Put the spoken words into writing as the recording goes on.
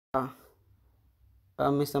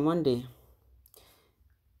Mr. Monday,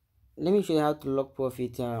 let me show you how to lock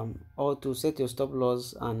profit or to set your stop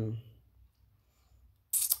loss and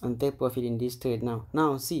take profit in this trade.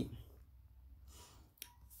 Now see,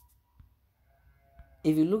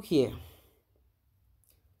 if you look here,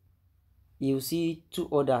 you see two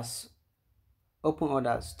orders, open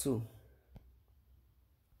orders too.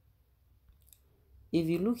 If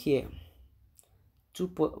you look here, two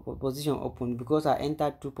position open because I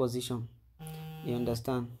entered two position. You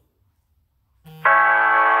understand?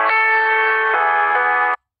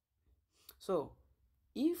 So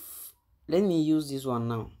if, let me use this one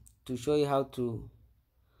now to show you how to,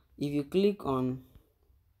 if you click on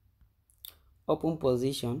open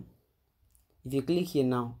position, if you click here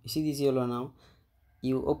now, you see this yellow now,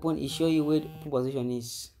 you open, it show you where the open position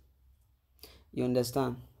is. You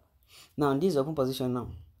understand? Now this is open position.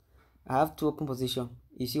 Now I have two open position.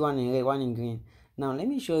 You see one in red, one in green. Now let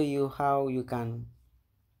me show you how you can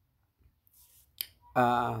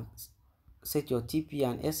set your TP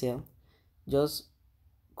and SL. Just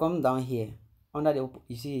come down here under the,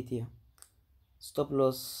 you see it here, stop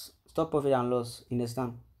loss, stop profit and loss.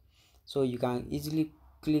 Understand? So you can easily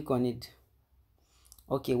click on it.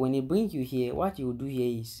 Okay, when it brings you here, what you do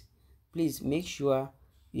here is, please make sure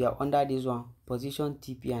you are under this one, position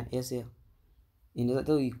TP and SL.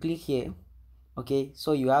 So you click here. Okay,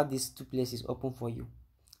 so you have these two places open for you.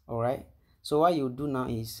 All right, so what you do now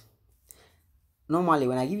is, normally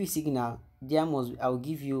when I give you signal, there must, I'll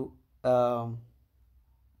give you I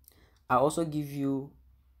also give you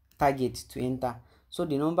target to enter. So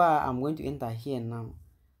the number I'm going to enter here now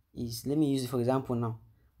is, let me use it for example. Now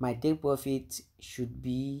my take profit should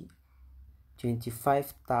be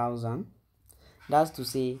 25,000. That's to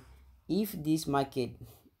say, if this market,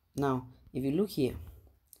 now if you look here,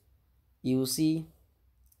 you will see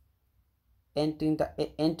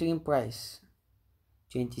entering price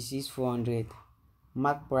 26,400,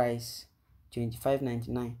 mark price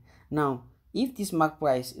 25.99. Now if this mark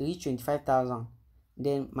price reach 25,000,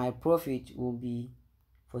 then my profit will be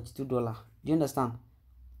 $42. Do you understand?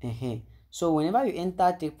 So whenever you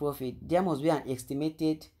enter take profit, there must be an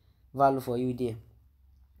estimated value for you there.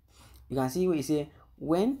 You can see where you say,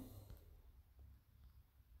 when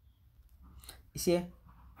you say,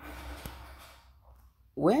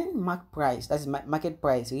 when mark price, that is market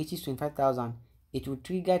price, reaches 25,000, it will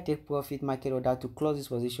trigger take profit market order to close this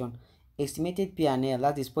position. Estimated P&L,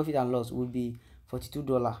 that is profit and loss, will be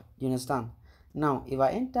 $42. You understand? Now if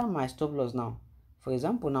I enter my stop loss now, for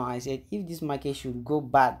example, now I said if this market should go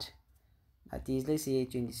bad, that is, let's say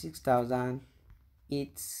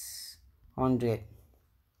 26,800.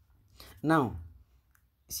 now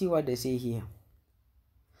see what they say here.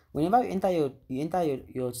 Whenever you enter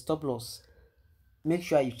your stop loss, make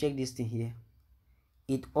sure you check this thing here.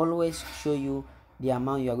 It always show you the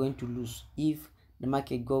amount you are going to lose if the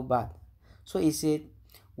market go bad. So it said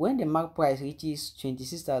when the mark price reaches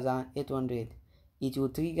 26,800, it will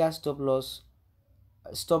trigger stop loss,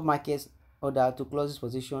 stop market order to close this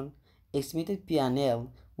position. Estimated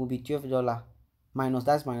P&L will be $12 minus,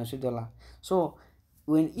 that's minus $2. So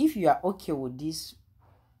if you are okay with this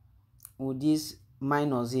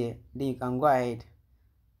minus here, then you can go ahead.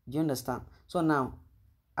 Do you understand? So now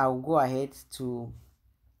I'll go ahead to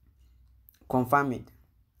confirm it,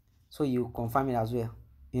 so you confirm it as well.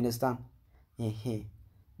 You understand?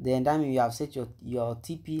 Then that means you have set your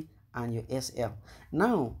TP and your SL.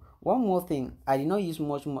 Now one more thing, I did not use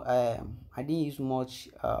much margin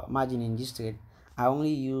in this trade. I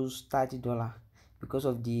only use $30 because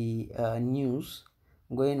of the news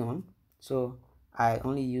going on. So I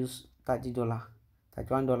only use $30,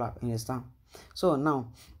 $31. Understand? So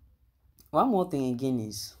now one more thing again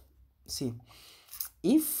is, see,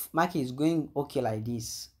 if market is going okay like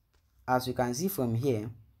this, as you can see from here,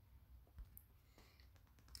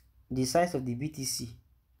 the size of the BTC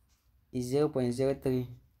is 0.03.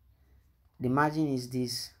 the margin is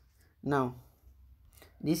this. Now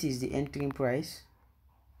this is the entering price,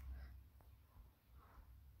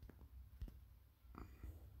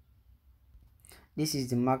 this is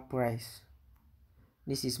the mark price,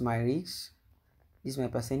 this is my risk, this is my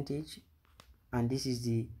percentage, and this is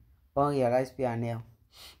the unrealized P&L.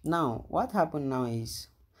 Now what happened now is,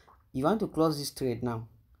 you want to close this trade. Now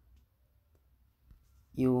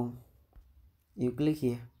you click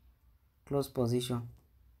here, close position.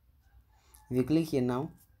 If you click here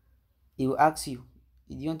now, it will ask you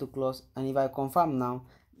if you want to close, and if I confirm now,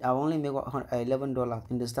 I'll only make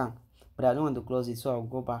 $11. Understand? But I don't want to close it, so I'll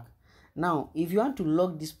go back. Now if you want to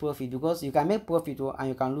lock this profit, because you can make profit and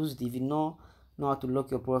you can lose it if you know how to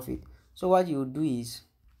lock your profit. So what you do is,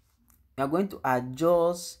 you are going to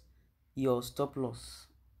adjust your stop loss.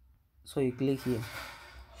 So you click here.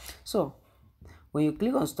 So when you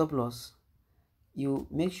click on stop loss, you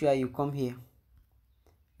make sure you come here.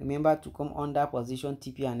 Remember to come under position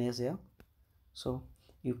TP and SL. So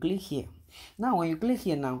you click here. Now when you click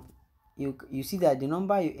here now, you see that the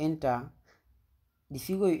number you enter, the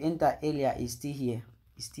figure you enter earlier is still here.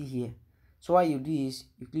 It's still here. So what you do is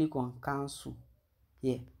you click on cancel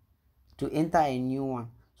here to enter a new one.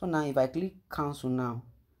 So now if I click cancel now,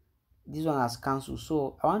 this one has cancelled.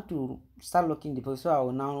 So I want to start locking the profit. So I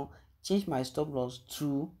will now change my stop loss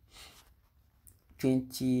to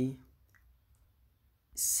 26.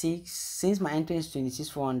 Since my entry is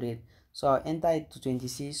 26,400, so I'll enter it to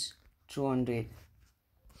 26,200.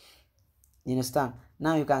 You understand?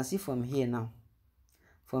 Now you can see from here now.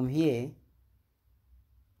 From here,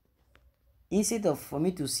 instead of for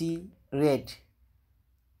me to see red,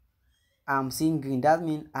 I'm seeing green. That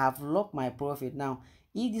means I have locked my profit. Now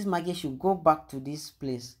if this market should go back to this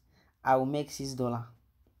place, I will make $6.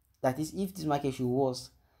 That is, if this market should worse,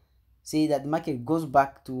 say that the market goes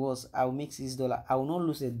back to us, I will make $6. I will not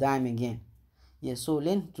lose a dime again. Yes, so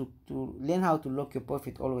learn to learn how to lock your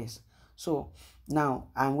profit always. So now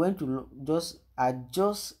I'm going to just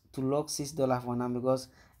adjust to lock $6 for now, because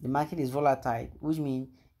the market is volatile, which means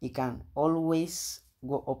it can always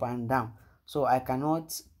go up and down. So I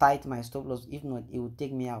cannot tight my stop loss, if not it will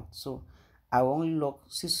take me out. So I will only lock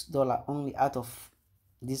 $6 only out of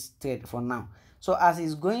this trade for now. So as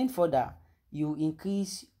it's going further, you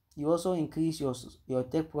also increase your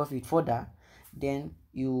take profit further, then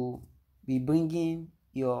you be bringing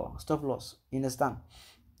your stop loss. You understand?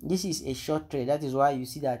 This is a short trade. That is why you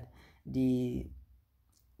see that the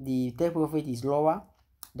take profit is lower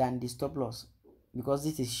than the stop loss, because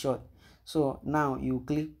this is short. So now you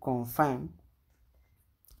click confirm,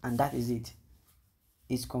 and that is it.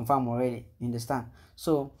 It's confirmed already. You understand?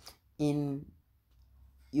 So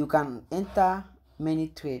you can enter many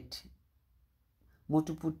trade,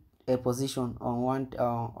 multiple position on one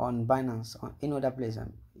on Binance, on any other place,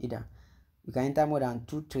 either you can enter more than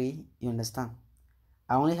 2 3. You understand?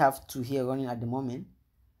 I only have 2 here running at the moment.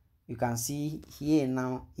 You can see here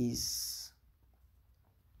now it's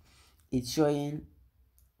showing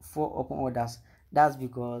 4 open orders. That's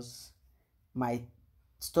because my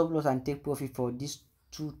stop loss and take profit for these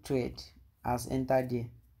 2 trades has entered there.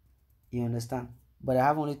 You understand? But I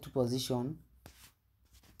have only 2 position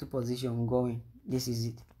going. This is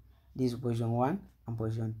it. This is position 1 and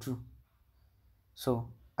position 2. So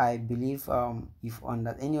I believe if on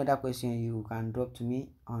that any other question, you can drop to me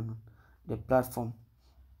on the platform.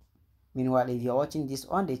 Meanwhile, if you're watching this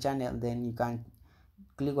on the channel, then you can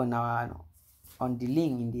click on the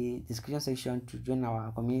link in the description section to join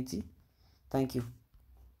our community. Thank you.